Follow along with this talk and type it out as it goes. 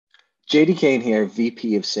JD Cain here,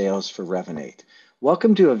 VP of Sales for Revinate.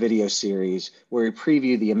 Welcome to a video series where we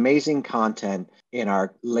preview the amazing content in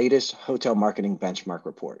our latest hotel marketing benchmark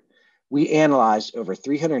report. We analyzed over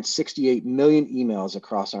 368 million emails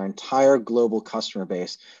across our entire global customer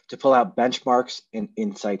base to pull out benchmarks and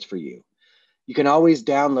insights for you. You can always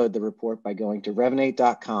download the report by going to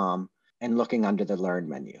revinate.com and looking under the Learn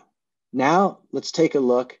menu. Now, let's take a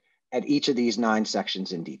look at each of these 9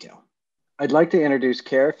 sections in detail. I'd like to introduce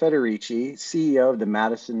Cara Federici, CEO of the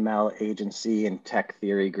Madison Melle Agency and Tech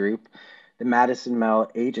Theory Group. The Madison Melle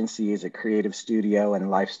Agency is a creative studio and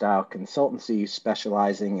lifestyle consultancy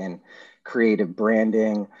specializing in creative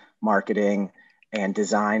branding, marketing, and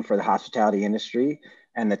design for the hospitality industry.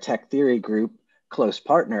 And the Tech Theory Group, close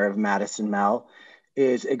partner of Madison Melle,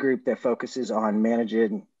 is a group that focuses on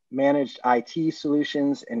managed IT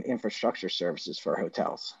solutions and infrastructure services for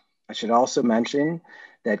hotels. I should also mention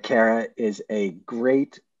that Cara is a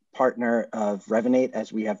great partner of Revinate,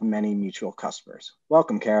 as we have many mutual customers.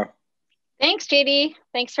 Welcome, Cara. Thanks, JD.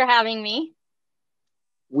 Thanks for having me.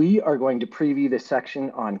 We are going to preview the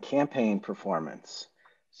section on campaign performance.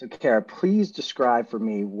 So, Cara, please describe for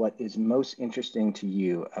me what is most interesting to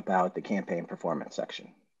you about the campaign performance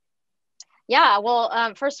section. Yeah,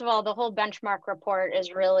 well, first of all, the whole benchmark report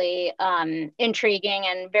is really intriguing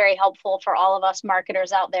and very helpful for all of us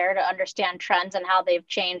marketers out there to understand trends and how they've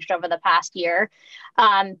changed over the past year.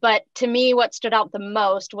 But to me, what stood out the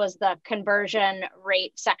most was the conversion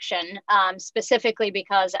rate section, specifically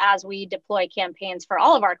because as we deploy campaigns for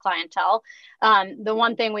all of our clientele, the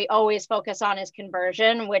one thing we always focus on is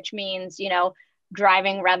conversion, which means,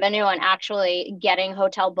 driving revenue and actually getting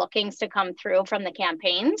hotel bookings to come through from the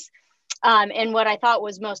campaigns. And what I thought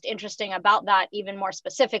was most interesting about that, even more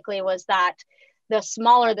specifically, was that the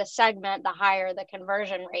smaller the segment, the higher the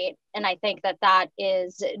conversion rate. And I think that that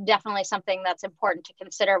is definitely something that's important to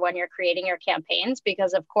consider when you're creating your campaigns,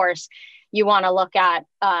 because of course you want to look at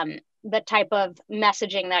the type of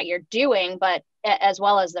messaging that you're doing, but as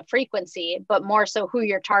well as the frequency, but more so who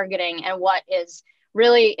you're targeting and what is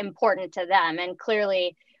really important to them. And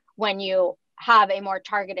clearly when you have a more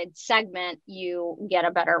targeted segment, you get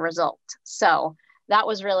a better result. So that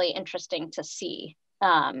was really interesting to see,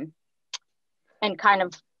 and kind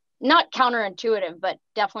of not counterintuitive, but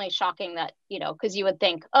definitely shocking that, because you would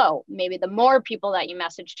think, oh, maybe the more people that you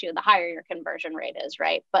message to, the higher your conversion rate is,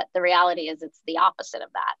 right? But the reality is it's the opposite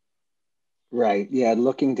of that. Right. Yeah.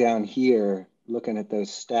 Looking down here, looking at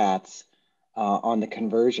those stats on the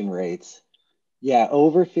conversion rates, yeah,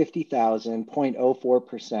 over 50,000,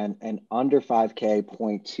 0.04%, and under 5K,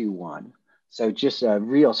 0.21. So just a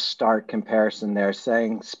real stark comparison there,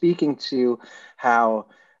 speaking to how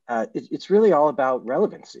it's really all about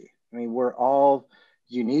relevancy. I mean, we're all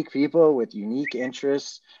unique people with unique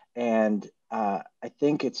interests, and I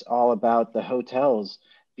think it's all about the hotels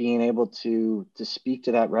being able to speak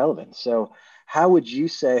to that relevance. So how would you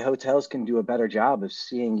say hotels can do a better job of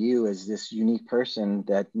seeing you as this unique person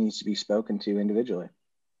that needs to be spoken to individually?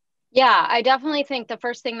 Yeah, I definitely think the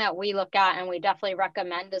first thing that we look at and we definitely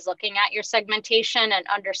recommend is looking at your segmentation and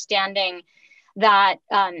understanding that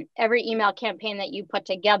every email campaign that you put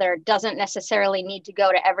together doesn't necessarily need to go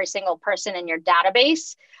to every single person in your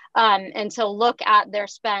database. And so look at their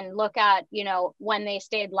spend, look at, when they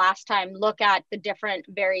stayed last time, look at the different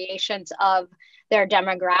variations of their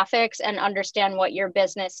demographics and understand what your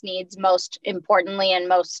business needs most importantly and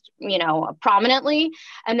most, prominently,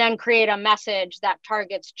 and then create a message that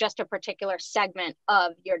targets just a particular segment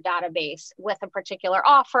of your database with a particular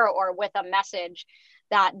offer or with a message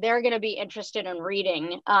that they're going to be interested in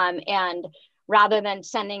reading. And rather than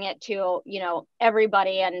sending it to,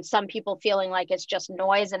 everybody and some people feeling like it's just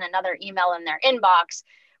noise and another email in their inbox,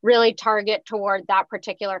 really target toward that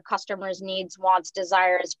particular customer's needs, wants,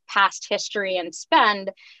 desires, past history, and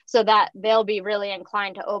spend, so that they'll be really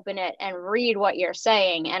inclined to open it and read what you're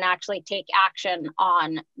saying and actually take action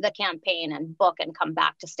on the campaign and book and come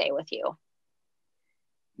back to stay with you.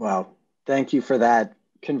 Well, thank you for that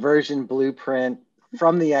conversion blueprint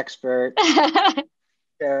from the expert.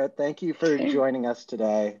 Cara, thank you for joining us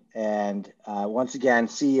today. And once again,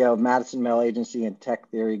 CEO of Madison Melle Agency and Tech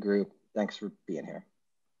Theory Group, thanks for being here.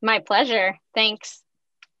 My pleasure. Thanks.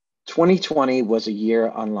 2020 was a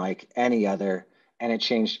year unlike any other, and it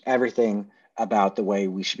changed everything about the way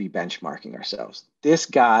we should be benchmarking ourselves. This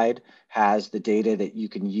guide has the data that you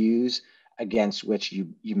can use against which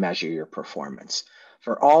you measure your performance.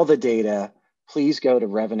 For all the data, please go to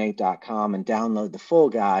revinate.com and download the full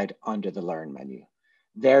guide under the Learn menu.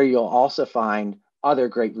 There you'll also find other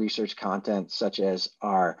great research content, such as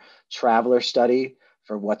our traveler study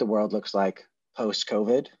for what the world looks like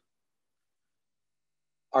post-COVID,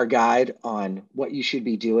 our guide on what you should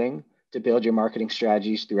be doing to build your marketing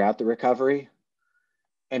strategies throughout the recovery.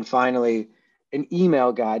 And finally, an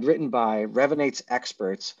email guide written by Revinate's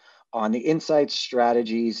experts on the insights,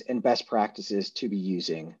 strategies, and best practices to be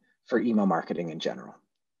using for email marketing in general.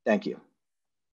 Thank you.